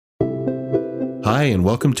Hi, and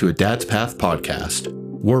welcome to a Dad's Path podcast.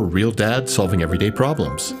 We're real dads solving everyday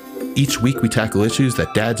problems. Each week we tackle issues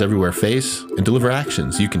that dads everywhere face and deliver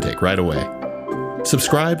actions you can take right away.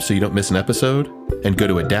 Subscribe so you don't miss an episode, and go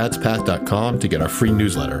to adadspath.com to get our free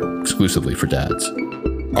newsletter exclusively for dads.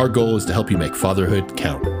 Our goal is to help you make fatherhood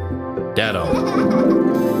count. Dad on.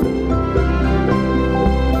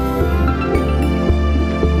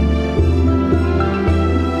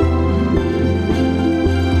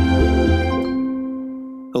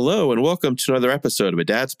 Hello, and welcome to another episode of a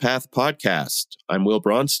Dad's Path podcast. I'm Will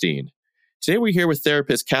Bronstein. Today we're here with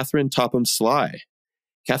therapist Catherine Topham Sly.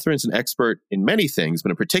 Catherine's an expert in many things, but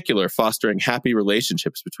in particular, fostering happy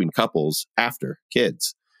relationships between couples after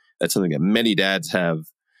kids. That's something that many dads have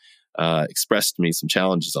expressed to me some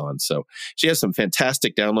challenges on. So she has some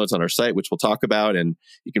fantastic downloads on her site, which we'll talk about. And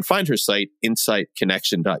you can find her site,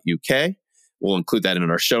 insightconnection.uk. We'll include that in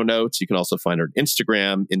our show notes. You can also find her on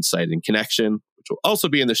Instagram, Insight and Connection, which will also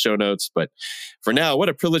be in the show notes. But for now, what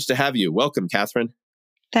a privilege to have you. Welcome, Catherine.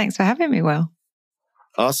 Thanks for having me, Will.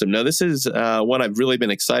 Awesome. Now, this is one I've really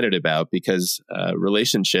been excited about because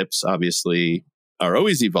relationships obviously are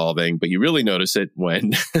always evolving, but you really notice it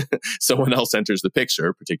when someone else enters the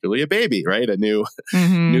picture, particularly a baby, right? A new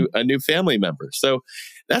family member. So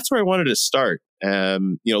that's where I wanted to start. A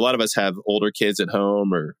lot of us have older kids at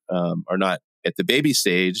home or are not at the baby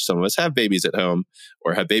stage. Some of us have babies at home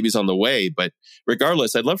or have babies on the way. But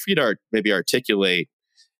regardless, I'd love for you to maybe articulate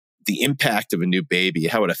the impact of a new baby,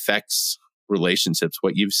 how it affects relationships,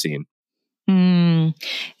 what you've seen.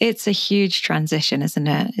 It's a huge transition, isn't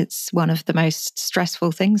it? It's one of the most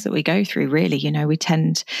stressful things that we go through, really. You know, we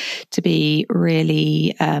tend to be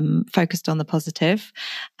really focused on the positive,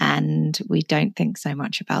 and we don't think so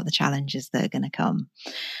much about the challenges that are going to come.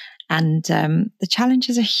 And the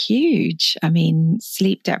challenges are huge. I mean,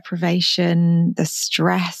 sleep deprivation, the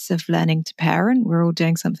stress of learning to parent. We're all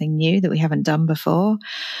doing something new that we haven't done before.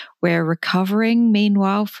 We're recovering,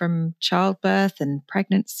 meanwhile, from childbirth and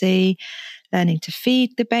pregnancy, learning to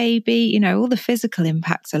feed the baby. You know, all the physical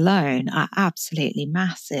impacts alone are absolutely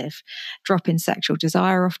massive. Drop in sexual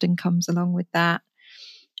desire often comes along with that.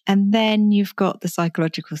 And then you've got the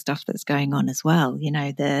psychological stuff that's going on as well. You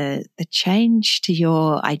know, the change to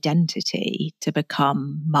your identity to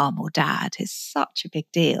become mom or dad is such a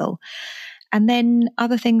big deal. And then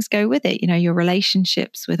other things go with it. You know, your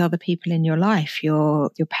relationships with other people in your life, your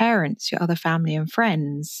parents, your other family and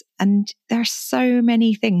friends. And there are so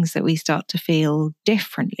many things that we start to feel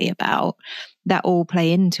differently about that all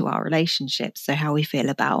play into our relationships. So how we feel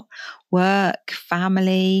about work,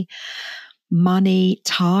 family, money,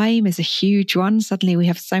 time is a huge one. Suddenly we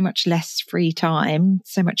have so much less free time,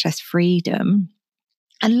 so much less freedom.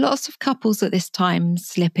 And lots of couples at this time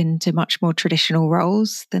slip into much more traditional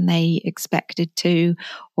roles than they expected to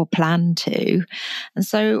or planned to. And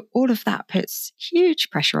so all of that puts huge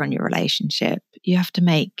pressure on your relationship. You have to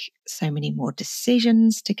make so many more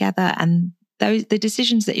decisions together. And the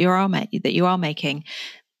decisions that you are making,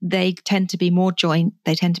 they tend to be more joint.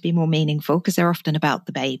 They tend to be more meaningful because they're often about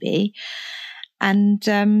the baby. And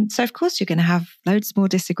so, of course, you're going to have loads more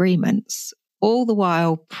disagreements, all the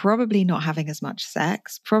while probably not having as much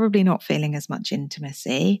sex, probably not feeling as much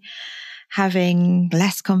intimacy, having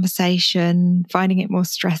less conversation, finding it more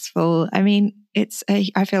stressful. I mean,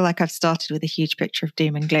 I feel like I've started with a huge picture of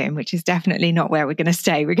doom and gloom, which is definitely not where we're going to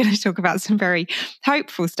stay. We're going to talk about some very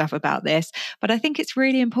hopeful stuff about this. But I think it's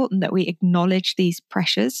really important that we acknowledge these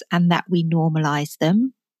pressures and that we normalize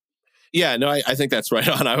them. Yeah, no, I think that's right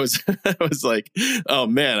on. I was like, oh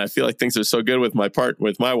man, I feel like things are so good with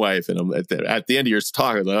my wife, and I'm at the end of your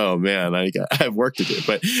talk, I'm like, oh man, I have work to do.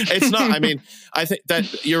 But it's not. I mean, I think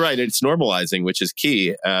that you're right. It's normalizing, which is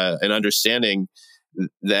key, and understanding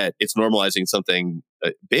that it's normalizing something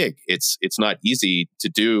big. It's not easy to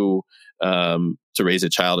do. To raise a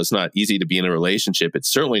child, it's not easy to be in a relationship.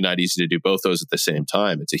 It's certainly not easy to do both those at the same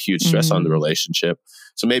time. It's a huge stress on the relationship.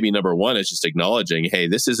 So maybe number one is just acknowledging, hey,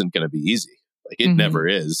 this isn't going to be easy. Like it never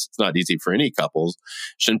is. It's not easy for any couples.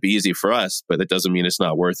 Shouldn't be easy for us, but that doesn't mean it's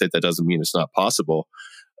not worth it. That doesn't mean it's not possible.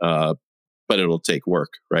 But it'll take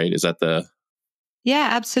work, right? Is that the... Yeah,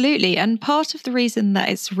 absolutely. And part of the reason that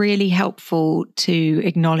it's really helpful to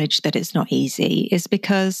acknowledge that it's not easy is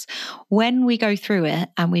because when we go through it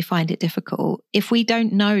and we find it difficult, if we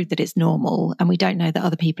don't know that it's normal and we don't know that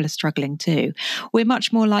other people are struggling too, we're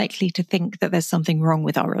much more likely to think that there's something wrong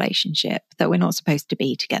with our relationship, that we're not supposed to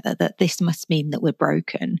be together, that this must mean that we're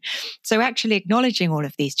broken. So actually acknowledging all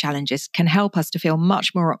of these challenges can help us to feel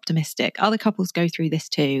much more optimistic. Other couples go through this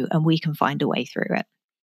too, and we can find a way through it.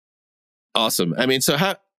 Awesome. I mean, so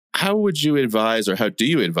how would you advise, or how do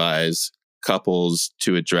you advise couples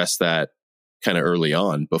to address that kind of early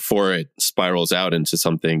on before it spirals out into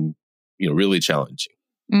something, really challenging?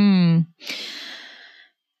 Mm.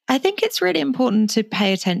 I think it's really important to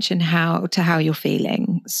pay attention to how you're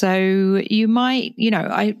feeling. So you might,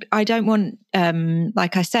 I don't want,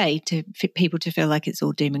 like I say, people to feel like it's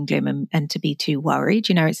all doom and gloom and to be too worried.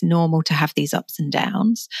 It's normal to have these ups and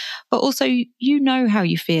downs, but also how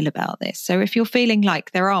you feel about this. So if you're feeling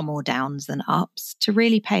like there are more downs than ups, to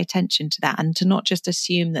really pay attention to that and to not just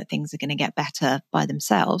assume that things are going to get better by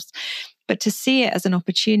themselves, but to see it as an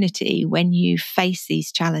opportunity when you face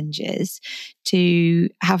these challenges to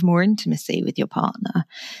have more intimacy with your partner.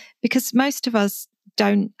 Because most of us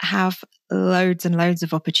don't have loads and loads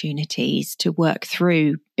of opportunities to work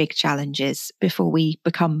through big challenges before we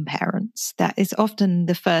become parents. That is often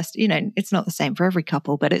the first, it's not the same for every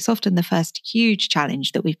couple, but it's often the first huge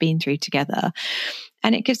challenge that we've been through together.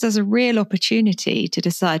 And it gives us a real opportunity to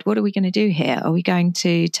decide, what are we going to do here? Are we going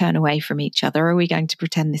to turn away from each other? Are we going to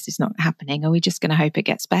pretend this is not happening? Are we just going to hope it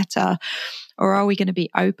gets better? Or are we going to be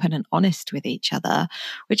open and honest with each other,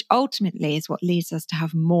 which ultimately is what leads us to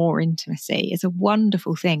have more intimacy? It's a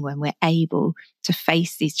wonderful thing when we're able to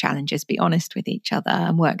face these challenges, be honest with each other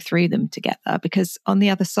and work through them together, because on the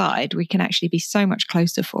other side, we can actually be so much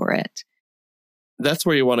closer for it. That's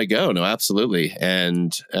where you want to go. No, absolutely.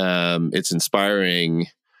 And it's inspiring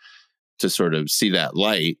to sort of see that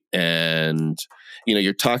light. And,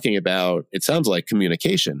 you're talking about, it sounds like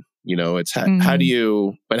communication, it's how do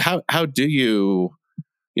you, but how do you,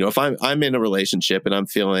 if I'm in a relationship and I'm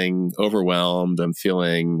feeling overwhelmed, I'm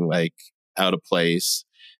feeling like out of place,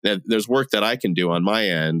 there's work that I can do on my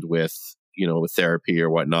end with therapy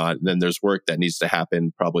or whatnot. And then there's work that needs to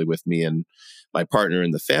happen probably with me and my partner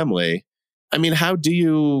and the family. I mean, how do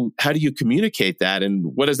you communicate that, and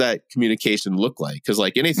what does that communication look like? Because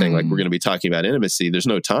like anything, like we're going to be talking about intimacy, there's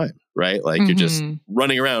no time, right? Like you're just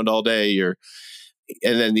running around all day.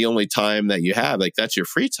 And then the only time that you have, like that's your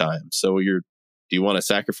free time. So do you want to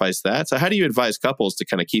sacrifice that? So how do you advise couples to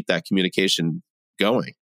kind of keep that communication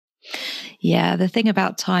going? Yeah, the thing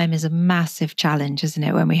about time is a massive challenge, isn't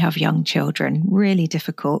it? When we have young children, really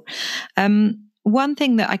difficult. One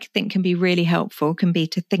thing that I think can be really helpful can be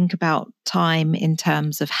to think about time in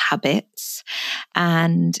terms of habits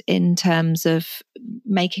and in terms of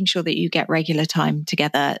making sure that you get regular time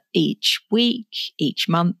together each week, each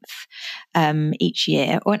month, each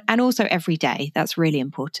year, and also every day. That's really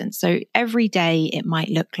important. So every day it might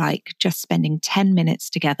look like just spending 10 minutes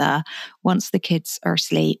together once the kids are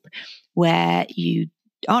asleep, where you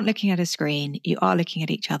aren't looking at a screen, you are looking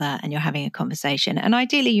at each other and you're having a conversation. And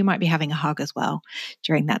ideally, you might be having a hug as well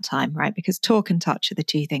during that time, right? Because talk and touch are the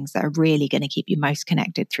two things that are really going to keep you most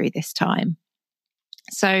connected through this time.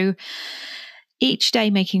 So each day,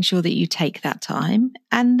 making sure that you take that time.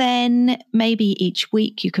 And then maybe each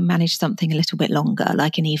week you can manage something a little bit longer,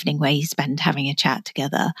 like an evening where you spend having a chat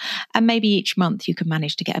together. And maybe each month you can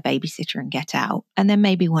manage to get a babysitter and get out. And then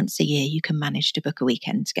maybe once a year you can manage to book a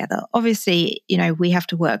weekend together. Obviously, we have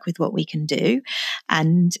to work with what we can do.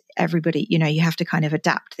 And everybody, you have to kind of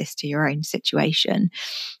adapt this to your own situation.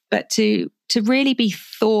 But to really be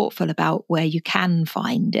thoughtful about where you can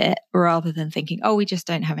find it, rather than thinking, oh, we just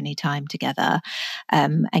don't have any time together,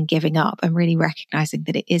 and giving up, and really recognizing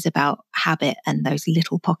that it is about habit and those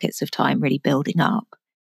little pockets of time really building up.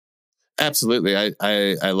 Absolutely.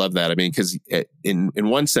 I love that. I mean, because in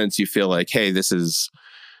one sense, you feel like, hey, this is,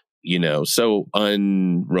 so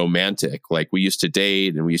unromantic. Like we used to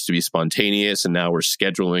date and we used to be spontaneous, and now we're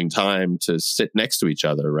scheduling time to sit next to each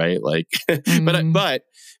other, right? Like,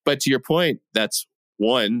 but to your point, that's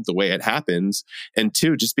one, the way it happens, and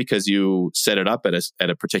two, just because you set it up at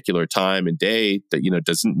a particular time and day, that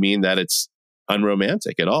doesn't mean that it's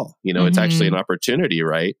unromantic at all. It's actually an opportunity,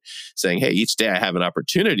 right? Saying, hey, each day I have an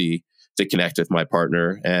opportunity to connect with my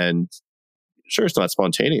partner, and sure, it's not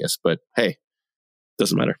spontaneous, but hey,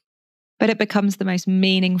 doesn't matter. But it becomes the most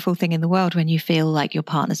meaningful thing in the world when you feel like your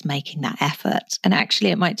partner's making that effort. And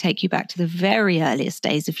actually, it might take you back to the very earliest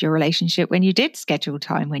days of your relationship when you did schedule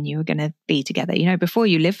time when you were going to be together. Before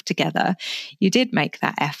you lived together, you did make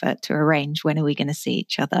that effort to arrange when are we going to see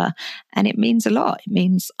each other. And it means a lot. It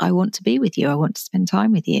means I want to be with you. I want to spend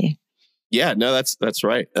time with you. Yeah, no, that's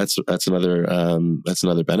right. That's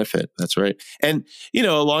another benefit. That's right. And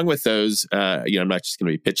along with those, I'm not just going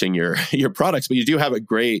to be pitching your products, but you do have a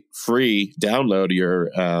great free download of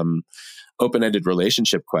your open-ended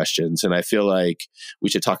relationship questions, and I feel like we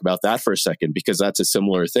should talk about that for a second, because that's a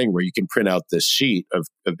similar thing where you can print out this sheet of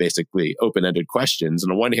basically open-ended questions.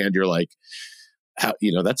 And on one hand, you're like, how,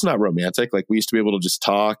 that's not romantic. Like we used to be able to just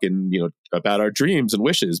talk and, about our dreams and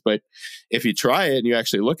wishes. But if you try it and you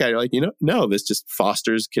actually look at it, you're like, no, this just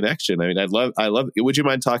fosters connection. I mean, I love it. Would you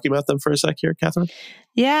mind talking about them for a sec here, Catherine?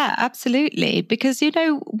 Yeah, absolutely. Because,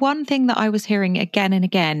 one thing that I was hearing again and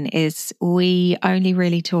again is we only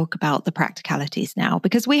really talk about the practicalities now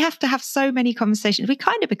because we have to have so many conversations. We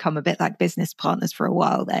kind of become a bit like business partners for a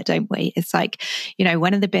while there, don't we? It's like,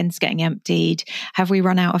 when are the bins getting emptied? Have we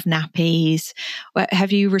run out of nappies?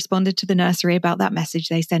 Have you responded to the nursery about that message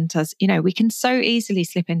they sent us? We can so easily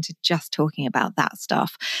slip into just talking about that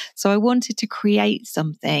stuff. So I wanted to create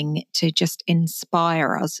something to just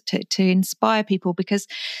inspire us, to inspire people, because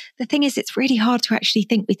the thing is, it's really hard to actually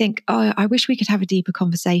think. We think, oh, I wish we could have a deeper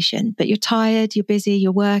conversation, but you're tired, you're busy,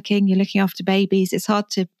 you're working, you're looking after babies. It's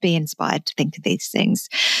hard to be inspired to think of these things.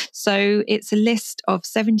 So it's a list of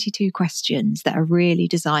 72 questions that are really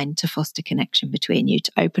designed to foster connection between you,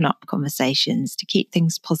 to open up conversations, to keep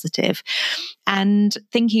things positive. And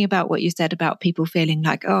thinking about what you said about people feeling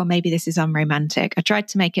like, oh, maybe this is unromantic, I tried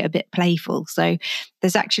to make it a bit playful. So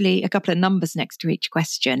there's actually a couple of numbers next to each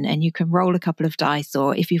question, and you can roll a couple of dice,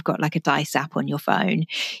 or if you've got like a dice app on your phone,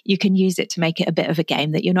 you can use it to make it a bit of a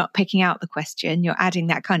game that you're not picking out the question, you're adding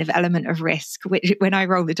that kind of element of risk. Which, when I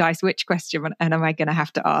roll the dice, which question and am I going to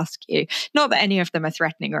have to ask you? Not that any of them are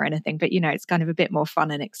threatening or anything, but it's kind of a bit more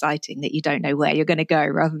fun and exciting that you don't know where you're going to go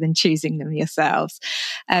rather than choosing them yourselves.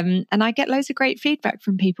 And I get loads of great feedback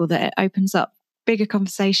from people that it opens up bigger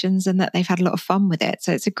conversations and that they've had a lot of fun with it.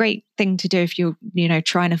 So it's a great thing to do if you're,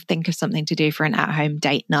 trying to think of something to do for an at-home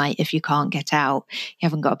date night. If you can't get out, you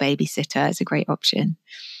haven't got a babysitter, it's a great option.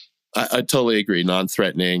 I totally agree.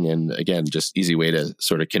 Non-threatening, and again, just easy way to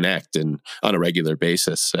sort of connect and on a regular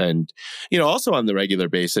basis. And, also on the regular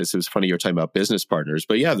basis, it was funny you were talking about business partners,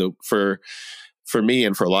 but yeah, for me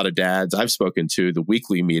and for a lot of dads I've spoken to, the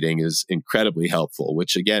weekly meeting is incredibly helpful,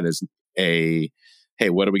 which again is hey,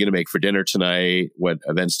 what are we going to make for dinner tonight? What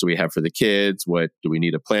events do we have for the kids? What do we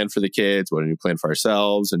need to plan for the kids? What do we plan for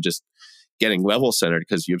ourselves? And just getting level centered,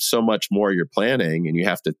 because you have so much more you're planning and you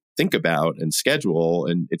have to think about and schedule,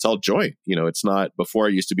 and it's all joint. It's not, before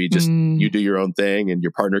it used to be just you do your own thing and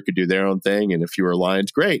your partner could do their own thing. And if you were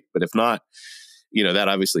aligned, great. But if not, that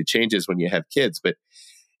obviously changes when you have kids. But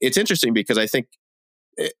it's interesting because I think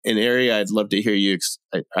an area I'd love to hear you,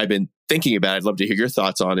 I've been thinking about, I'd love to hear your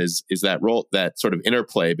thoughts on is that role, that sort of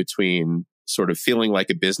interplay between sort of feeling like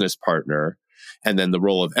a business partner and then the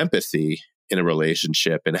role of empathy in a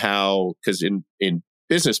relationship, and how, because in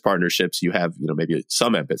business partnerships, you have, maybe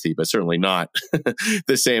some empathy, but certainly not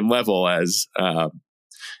the same level as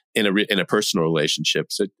in a personal relationship.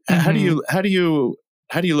 So how do you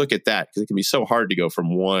look at that? Because it can be so hard to go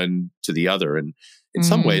from one to the other, and in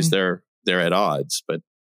some ways they're at odds. But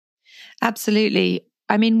absolutely.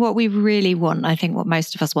 I mean, what we really want, I think what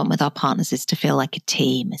most of us want with our partners, is to feel like a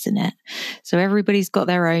team, isn't it? So everybody's got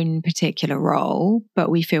their own particular role,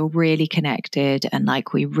 but we feel really connected and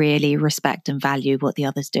like we really respect and value what the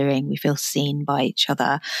other's doing. We feel seen by each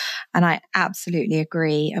other. And I absolutely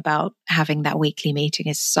agree about having that weekly meeting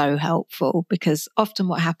is so helpful, because often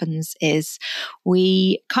what happens is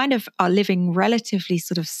we kind of are living relatively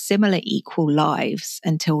sort of similar, equal lives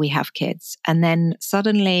until we have kids. And then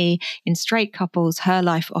suddenly in straight couples, her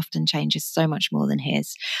life often changes so much more than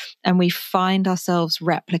his. And we find ourselves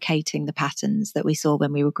replicating the patterns that we saw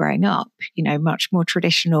when we were growing up, much more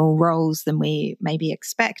traditional roles than we maybe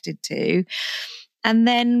expected to. And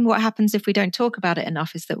then what happens if we don't talk about it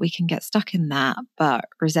enough is that we can get stuck in that, but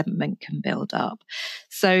resentment can build up.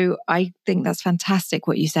 So I think that's fantastic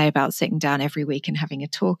what you say about sitting down every week and having a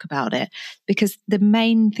talk about it, because the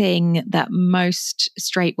main thing that most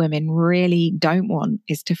straight women really don't want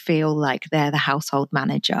is to feel like they're the household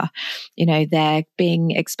manager. They're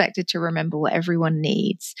being expected to remember what everyone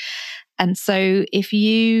needs. And so if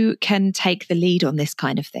you can take the lead on this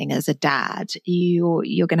kind of thing as a dad,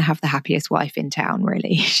 you're going to have the happiest wife in town,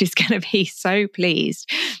 really. She's going to be so pleased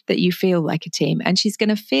that you feel like a team, and she's going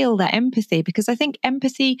to feel that empathy, because I think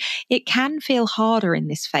empathy, it can feel harder in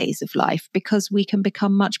this phase of life because we can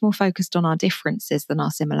become much more focused on our differences than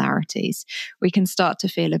our similarities. We can start to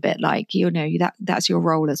feel a bit like, that's your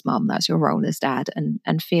role as mum, that's your role as dad,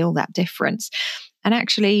 and feel that difference. And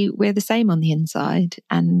actually, we're the same on the inside,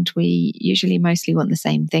 and we usually mostly want the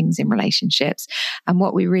same things in relationships. And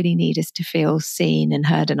what we really need is to feel seen and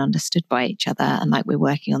heard and understood by each other, and like we're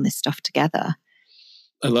working on this stuff together.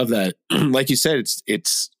 I love that. Like you said,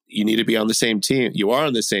 it's you need to be on the same team. You are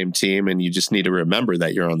on the same team, and you just need to remember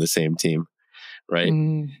that you're on the same team, right?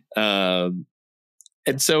 And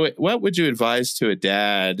so what would you advise to a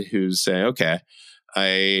dad who's saying, okay,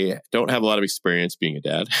 I don't have a lot of experience being a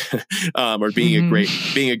dad, or being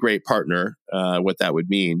a great partner. What that would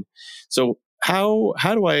mean. So how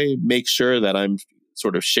do I make sure that I'm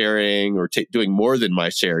sort of sharing or doing more than my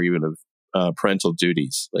share, even of parental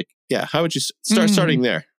duties? Like, yeah, how would you starting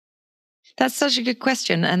there? That's such a good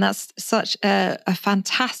question. And that's such a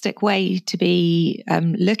fantastic way to be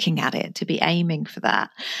looking at it, to be aiming for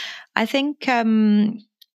that. I think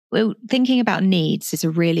thinking about needs is a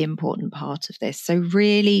really important part of this. So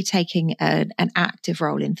really taking an active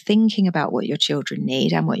role in thinking about what your children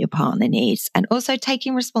need and what your partner needs, and also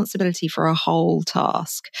taking responsibility for a whole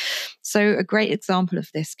task. So a great example of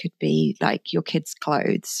this could be like your kids'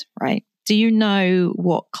 clothes, right? Do you know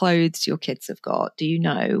what clothes your kids have got? Do you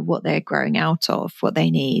know what they're growing out of, what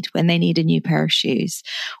they need, when they need a new pair of shoes,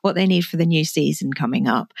 what they need for the new season coming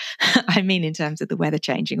up? I mean, in terms of the weather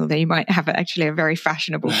changing, although you might have actually a very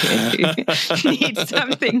fashionable kid who needs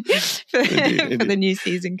something for the new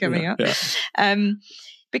season coming up. Yeah.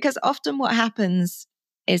 Because often what happens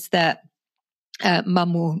is that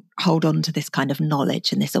mum will hold on to this kind of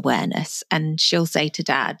knowledge and this awareness, and she'll say to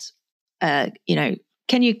dad,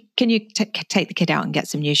 can you take the kid out and get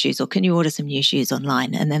some new shoes, or can you order some new shoes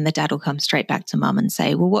online? And then the dad will come straight back to mum and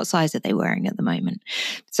say, well, what size are they wearing at the moment?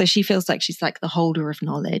 So she feels like she's like the holder of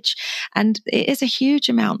knowledge. And it is a huge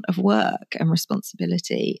amount of work and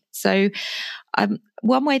responsibility. So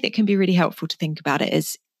one way that can be really helpful to think about it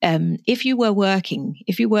is if you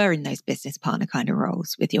were in those business partner kind of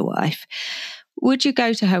roles with your wife, would you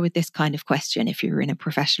go to her with this kind of question if you were in a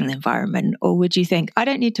professional environment? Or would you think, I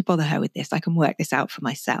don't need to bother her with this, I can work this out for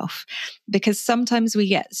myself? Because sometimes we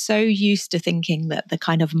get so used to thinking that the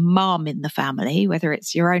kind of mum in the family, whether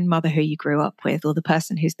it's your own mother who you grew up with or the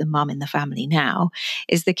person who's the mum in the family now,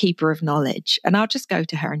 is the keeper of knowledge. And I'll just go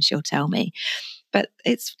to her and she'll tell me. But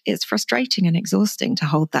it's frustrating and exhausting to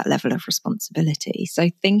hold that level of responsibility. So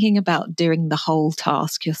thinking about doing the whole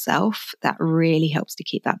task yourself, that really helps to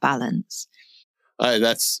keep that balance. I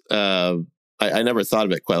never thought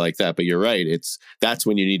of it quite like that, but you're right. That's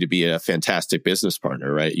when you need to be a fantastic business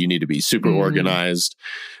partner, right? You need to be super organized.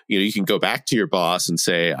 You can go back to your boss and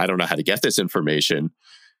say, I don't know how to get this information,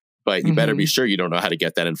 but you better be sure you don't know how to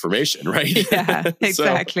get that information, right? Yeah,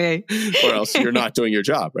 exactly. Or else you're not doing your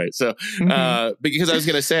job, right? So, because I was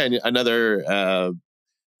going to say another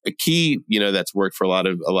a key, that's worked for a lot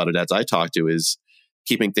of dads I talk to is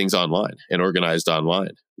keeping things online and organized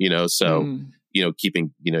online.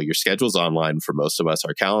 Keeping your schedules online for most of us,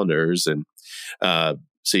 our calendars, and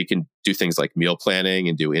so you can do things like meal planning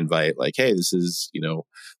and do invite, like, hey, this is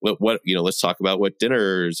let's talk about what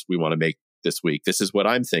dinners we want to make this week. This is what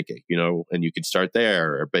I'm thinking, and you can start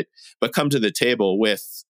there, but come to the table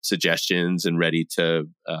with suggestions and ready to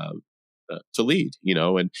lead,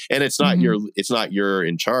 and it's not you're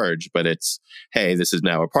in charge, but it's, hey, this is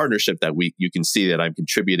now a partnership that you can see that I'm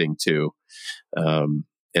contributing to,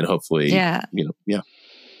 and hopefully, yeah.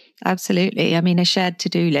 Absolutely. I mean, a shared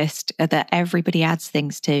to-do list that everybody adds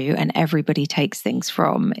things to and everybody takes things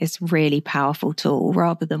from is really powerful tool,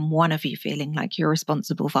 rather than one of you feeling like you're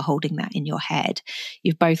responsible for holding that in your head.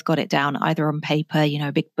 You've both got it down either on paper,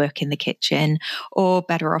 a big book in the kitchen, or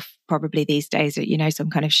better off probably these days,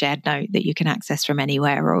 some kind of shared note that you can access from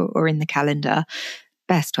anywhere, or in the calendar.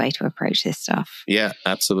 Best way to approach this stuff. Yeah,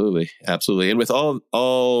 absolutely. Absolutely. And with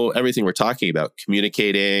everything we're talking about,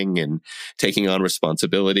 communicating and taking on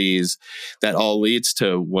responsibilities, that all leads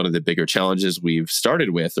to one of the bigger challenges we've started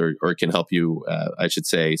with, or can help you, I should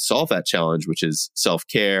say, solve that challenge, which is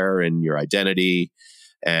self-care and your identity,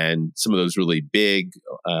 and some of those really big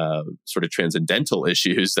sort of transcendental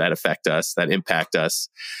issues that affect us, that impact us,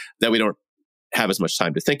 that we don't have as much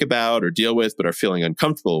time to think about or deal with, but are feeling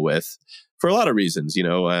uncomfortable with for a lot of reasons,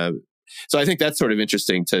 So I think that's sort of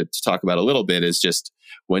interesting to talk about a little bit, is just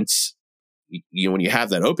once, when you have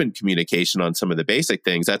that open communication on some of the basic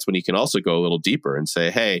things, that's when you can also go a little deeper and say,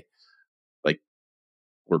 hey, like,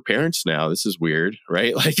 we're parents now. This is weird,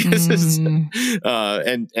 right? Like, this is,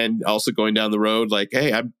 and also going down the road, like,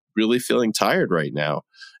 hey, I'm really feeling tired right now.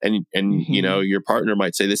 And your partner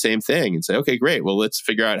might say the same thing and say, okay, great. Well, let's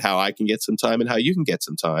figure out how I can get some time and how you can get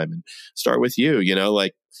some time, and start with you,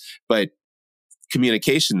 but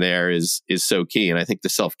communication there is so key. And I think the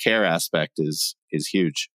self-care aspect is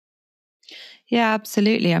huge. Yeah,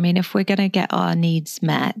 absolutely. I mean, if we're going to get our needs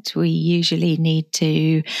met, we usually need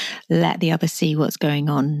to let the other see what's going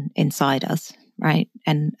on inside us, right?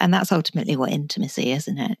 And that's ultimately what intimacy is,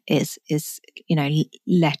 isn't it? Is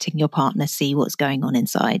letting your partner see what's going on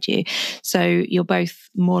inside you. So you're both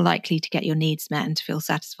more likely to get your needs met and to feel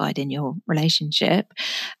satisfied in your relationship,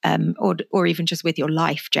 or even just with your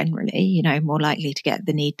life generally. More likely to get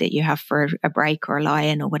the need that you have for a break or a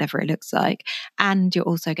lie-in or whatever it looks like. And you're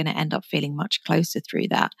also going to end up feeling much closer through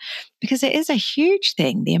that, because it is a huge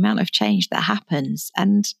thing, the amount of change that happens.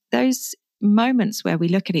 And those moments where we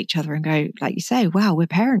look at each other and go, like you say, wow, we're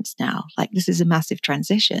parents now. Like, this is a massive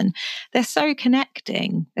transition. They're so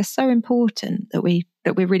connecting. They're so important that we're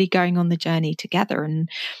really going on the journey together, and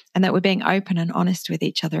that we're being open and honest with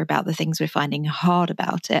each other about the things we're finding hard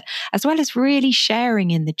about it, as well as really sharing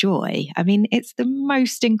in the joy. I mean, it's the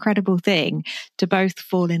most incredible thing to both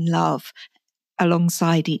fall in love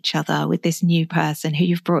alongside each other with this new person who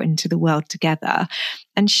you've brought into the world together,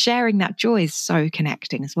 and sharing that joy is so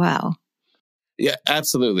connecting as well. Yeah,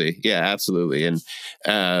 absolutely. And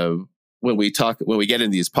when we get into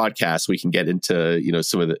these podcasts, we can get into,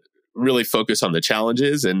 some of the really focus on the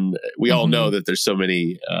challenges. And we all know that there's so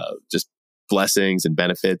many just blessings and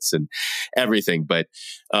benefits and everything. But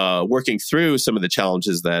working through some of the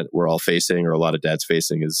challenges that we're all facing, or a lot of dads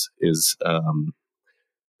facing, is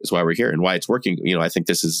why we're here and why it's working. I think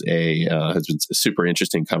this is has been a super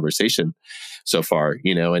interesting conversation so far,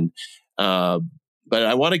 and but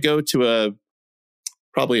I want to go to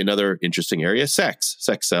probably another interesting area: sex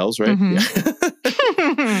sells, right? Yeah.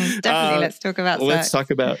 Definitely. Let's talk about sex.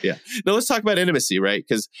 Let's talk about intimacy, right?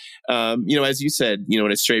 Because, as you said,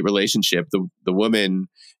 in a straight relationship, the woman,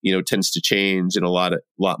 tends to change in a lot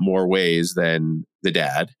more ways than the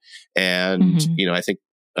dad. And, I think,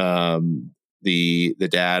 the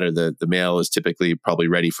dad, or the male, is typically probably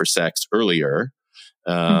ready for sex earlier.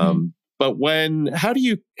 But how do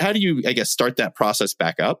you, I guess, start that process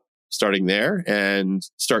back up, starting there, and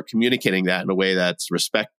start communicating that in a way that's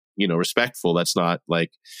respectful. That's not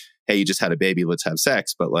like, hey, you just had a baby, let's have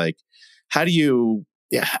sex. But like, how do you,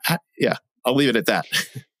 I'll leave it at that.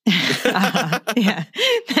 Yeah,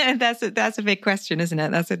 that's a big question, isn't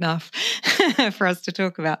it? That's enough for us to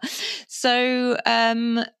talk about. So,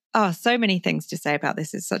 so many things to say about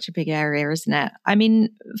this. It's such a big area, isn't it? I mean,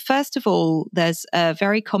 first of all, there's a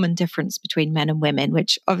very common difference between men and women,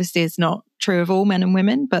 which obviously is not true of all men and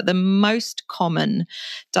women, but the most common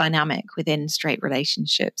dynamic within straight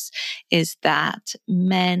relationships is that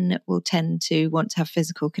men will tend to want to have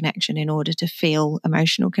physical connection in order to feel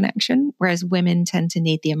emotional connection, whereas women tend to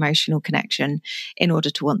need the emotional connection in order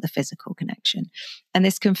to want the physical connection. And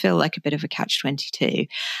this can feel like a bit of a catch-22.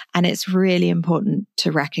 And it's really important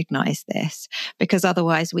to recognize this, because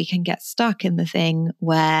otherwise we can get stuck in the thing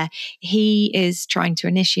where he is trying to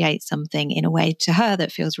initiate something in a way to her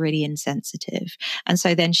that feels really insensitive. And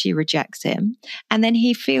so then she rejects him, and then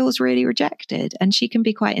he feels really rejected, and she can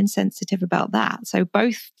be quite insensitive about that. So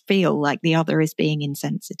both feel like the other is being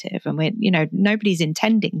insensitive, and nobody's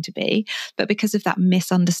intending to be, but because of that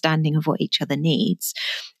misunderstanding of what each other needs,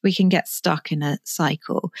 we can get stuck in a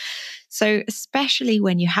cycle. So especially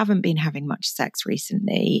when you haven't been having much sex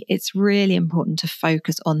recently, it's really important to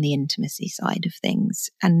focus on the intimacy side of things.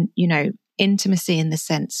 And, intimacy in the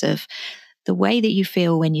sense of the way that you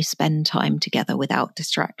feel when you spend time together without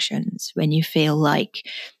distractions, when you feel like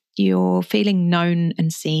you're feeling known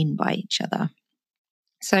and seen by each other.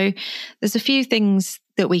 So there's a few things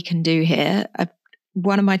that we can do here.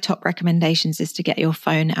 One of my top recommendations is to get your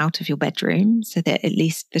phone out of your bedroom, so that at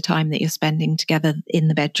least the time that you're spending together in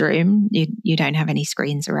the bedroom, you don't have any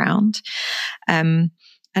screens around.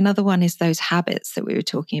 Another one is those habits that we were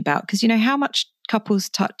talking about, because how much couples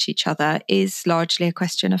touch each other is largely a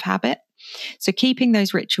question of habit. So keeping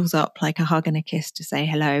those rituals up, like a hug and a kiss to say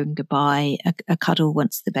hello and goodbye, a cuddle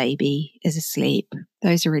once the baby is asleep,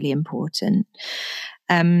 those are really important.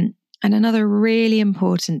 And another really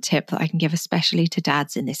important tip that I can give, especially to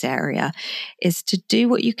dads in this area, is to do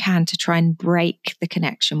what you can to try and break the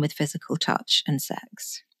connection with physical touch and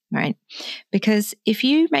sex, right? Because if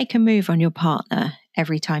you make a move on your partner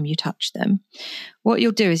every time you touch them, what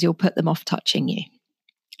you'll do is you'll put them off touching you.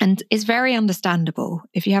 And it's very understandable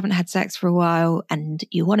if you haven't had sex for a while and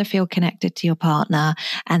you want to feel connected to your partner,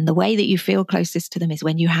 and the way that you feel closest to them is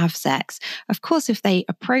when you have sex. Of course, if they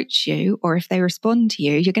approach you or if they respond to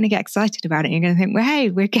you, you're going to get excited about it. You're going to think, well, hey,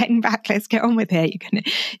 we're getting back. Let's get on with it.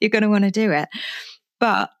 You're going to want to do it.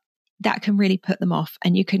 But that can really put them off,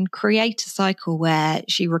 and you can create a cycle where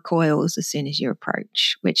she recoils as soon as you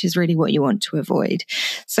approach, which is really what you want to avoid.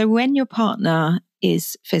 So when your partner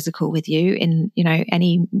is physical with you in,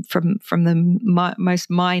 any from the most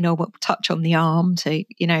minor touch on the arm to,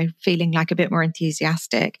 feeling like a bit more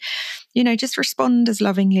enthusiastic, just respond as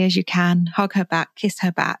lovingly as you can, hug her back, kiss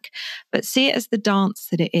her back, but see it as the dance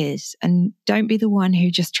that it is. And don't be the one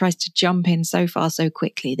who just tries to jump in so far, so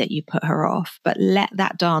quickly that you put her off, but let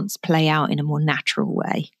that dance play out in a more natural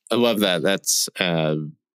way. I love that. That's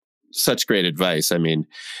such great advice. I mean,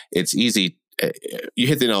 it's easy. You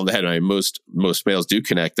hit the nail on the head. I mean, most males do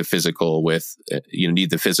connect the physical with,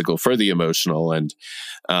 need the physical for the emotional, and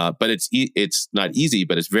but it's not easy,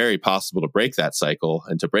 but it's very possible to break that cycle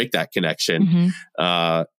and to break that connection,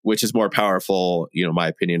 which is more powerful, in my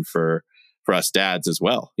opinion, for us dads as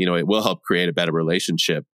well. It will help create a better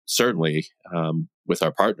relationship, certainly, with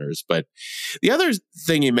our partners. But the other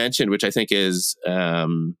thing you mentioned, which I think is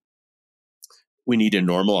we need to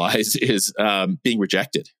normalize, is being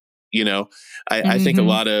rejected. I think a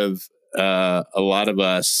lot of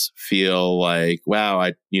us feel like, wow,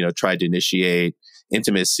 I tried to initiate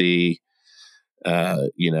intimacy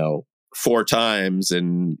 4 times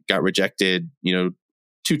and got rejected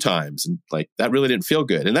 2 times, and like that really didn't feel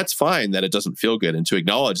good. And that's fine that it doesn't feel good, and to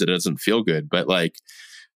acknowledge that it doesn't feel good. But like,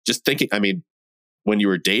 just thinking, I mean, when you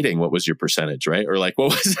were dating, what was your percentage, right? Or like,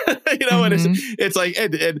 what was, and it's like,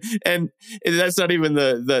 and that's not even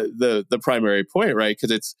the primary point, right?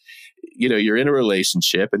 Because it's, you're in a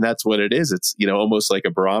relationship, and that's what it is. It's, almost like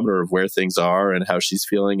a barometer of where things are and how she's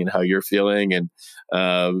feeling and how you're feeling. And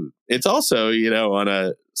it's also, on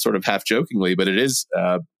a sort of half jokingly, but it is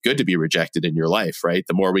good to be rejected in your life, right?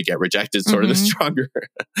 The more we get rejected, sort of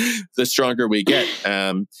the stronger we get.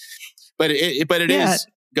 But it is.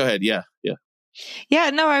 Go ahead. Yeah.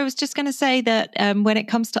 Yeah, no, I was just going to say that when it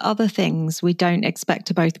comes to other things, we don't expect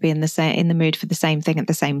to both be in the mood for the same thing at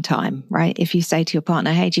the same time, right? If you say to your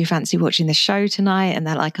partner, hey, do you fancy watching the show tonight? And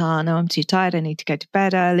they're like, oh, no, I'm too tired. I need to go to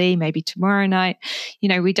bed early, maybe tomorrow night.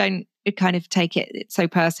 We don't kind of take it so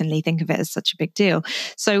personally, think of it as such a big deal.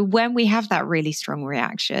 So when we have that really strong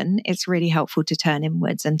reaction, it's really helpful to turn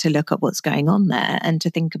inwards and to look at what's going on there and to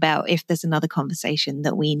think about if there's another conversation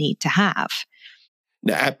that we need to have.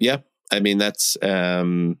 Yeah. I mean, that's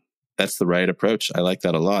the right approach. I like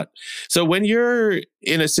that a lot. So when you're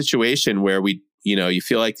in a situation where you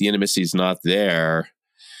feel like the intimacy is not there,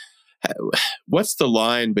 what's the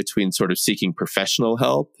line between sort of seeking professional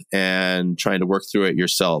help and trying to work through it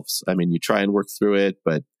yourselves? I mean, you try and work through it,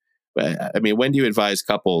 but I mean, when do you advise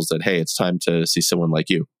couples that, hey, it's time to see someone like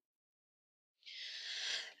you?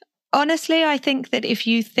 Honestly, I think that if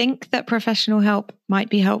you think that professional help might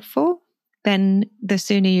be helpful, then the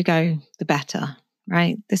sooner you go, the better,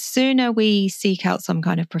 right? The sooner we seek out some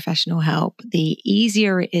kind of professional help, the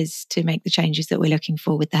easier it is to make the changes that we're looking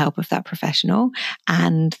for with the help of that professional,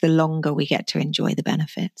 and the longer we get to enjoy the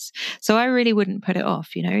benefits. So I really wouldn't put it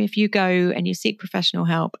off. If you go and you seek professional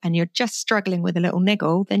help and you're just struggling with a little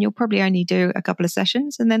niggle, then you'll probably only do a couple of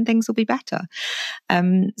sessions and then things will be better.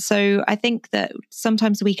 So I think that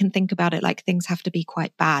sometimes we can think about it like things have to be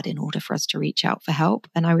quite bad in order for us to reach out for help.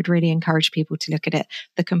 And I would really encourage people to look at it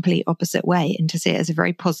the complete opposite way and to see it as a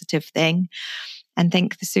very positive thing, and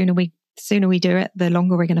think the sooner we do it, the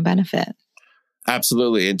longer we're going to benefit.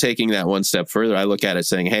 Absolutely. And taking that one step further, I look at it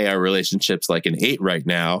saying, hey, our relationship's like an 8 right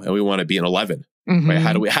now, and we want to be an 11. Right?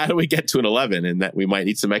 How do we get to an 11? And that we might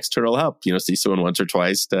need some external help, see someone once or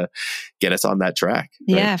twice to get us on that track.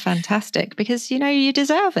 Right? Yeah, fantastic. Because, you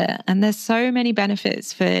deserve it. And there's so many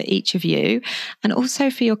benefits for each of you and also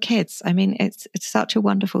for your kids. I mean, it's such a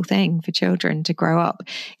wonderful thing for children to grow up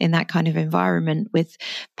in that kind of environment with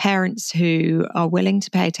parents who are willing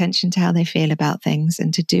to pay attention to how they feel about things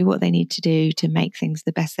and to do what they need to do to make things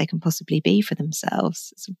the best they can possibly be for themselves.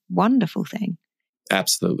 It's a wonderful thing.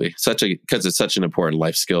 Absolutely. Because it's such an important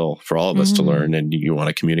life skill for all of us to learn, and you want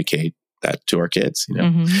to communicate that to our kids,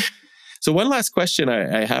 So one last question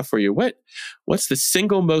I have for you. What's the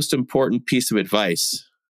single most important piece of advice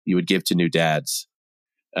you would give to new dads,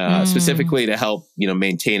 specifically to help,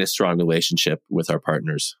 maintain a strong relationship with our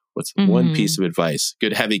partners? What's one piece of advice?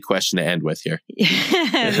 Good, heavy question to end with here.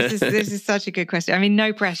 Yeah, this is such a good question. I mean,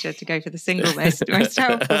 no pressure to go for the single most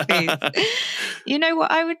helpful piece.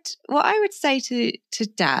 What I would say to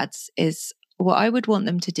dads is, what I would want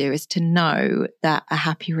them to do is to know that a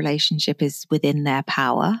happy relationship is within their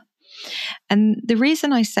power. And the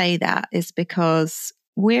reason I say that is because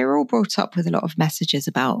we're all brought up with a lot of messages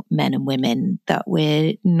about men and women that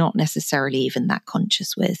we're not necessarily even that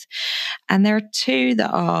conscious with. And there are 2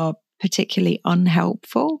 that are particularly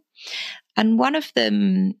unhelpful. And one of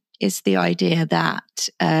them is the idea that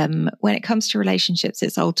when it comes to relationships,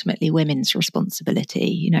 it's ultimately women's responsibility.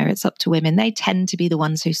 You know, it's up to women. They tend to be the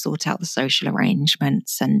ones who sort out the social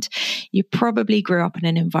arrangements. And you probably grew up in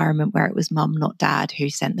an environment where it was mum, not dad, who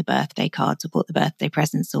sent the birthday cards or bought the birthday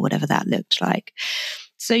presents or whatever that looked like.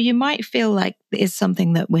 So you might feel like it's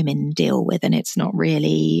something that women deal with and it's not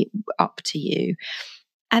really up to you.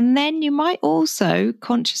 And then you might also,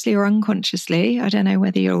 consciously or unconsciously, I don't know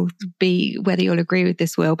whether you'll agree with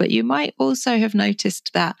this, Will, but you might also have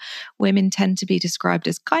noticed that women tend to be described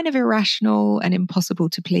as kind of irrational and impossible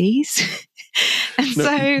to please.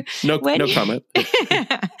 And no comment.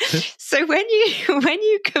 So when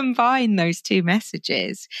you combine those two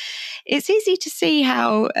messages, it's easy to see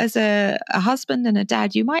how, as a husband and a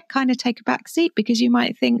dad, you might kind of take a back seat because you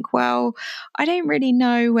might think, well, I don't really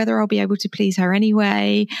know whether I'll be able to please her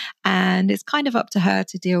anyway. And it's kind of up to her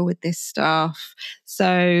to deal with this stuff.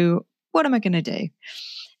 So what am I going to do?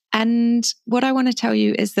 And what I want to tell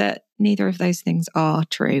you is that neither of those things are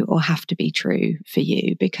true or have to be true for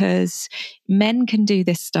you, because men can do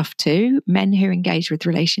this stuff too. Men who engage with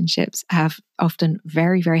relationships have often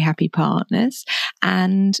very, very happy partners.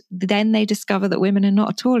 And then they discover that women are not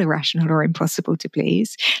at all irrational or impossible to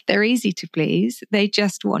please. They're easy to please. They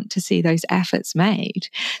just want to see those efforts made.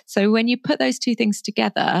 So when you put those two things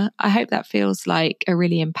together, I hope that feels like a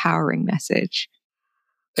really empowering message.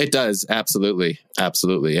 It does. Absolutely.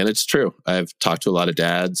 Absolutely. And it's true. I've talked to a lot of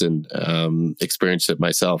dads and experienced it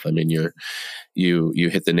myself. I mean, you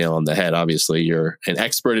hit the nail on the head. Obviously, you're an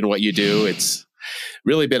expert in what you do. It's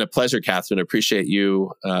really been a pleasure, Catherine. I appreciate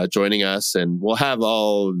you joining us. And we'll have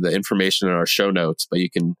all the information in our show notes, but you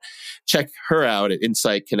can check her out at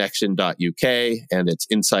insightconnection.uk, and it's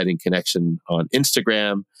Insight and Connection on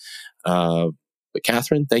Instagram. But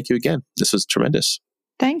Catherine, thank you again. This was tremendous.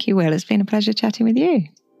 Thank you, Will. It's been a pleasure chatting with you.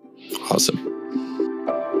 Awesome.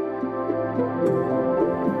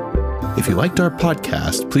 If you liked our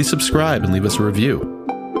podcast, please subscribe and leave us a review.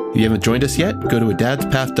 If you haven't joined us yet, go to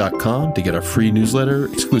adadspath.com to get our free newsletter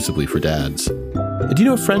exclusively for dads. And do you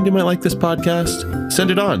know a friend who might like this podcast?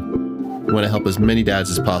 Send it on. We want to help as many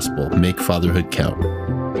dads as possible make fatherhood count.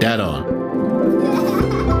 Dad on.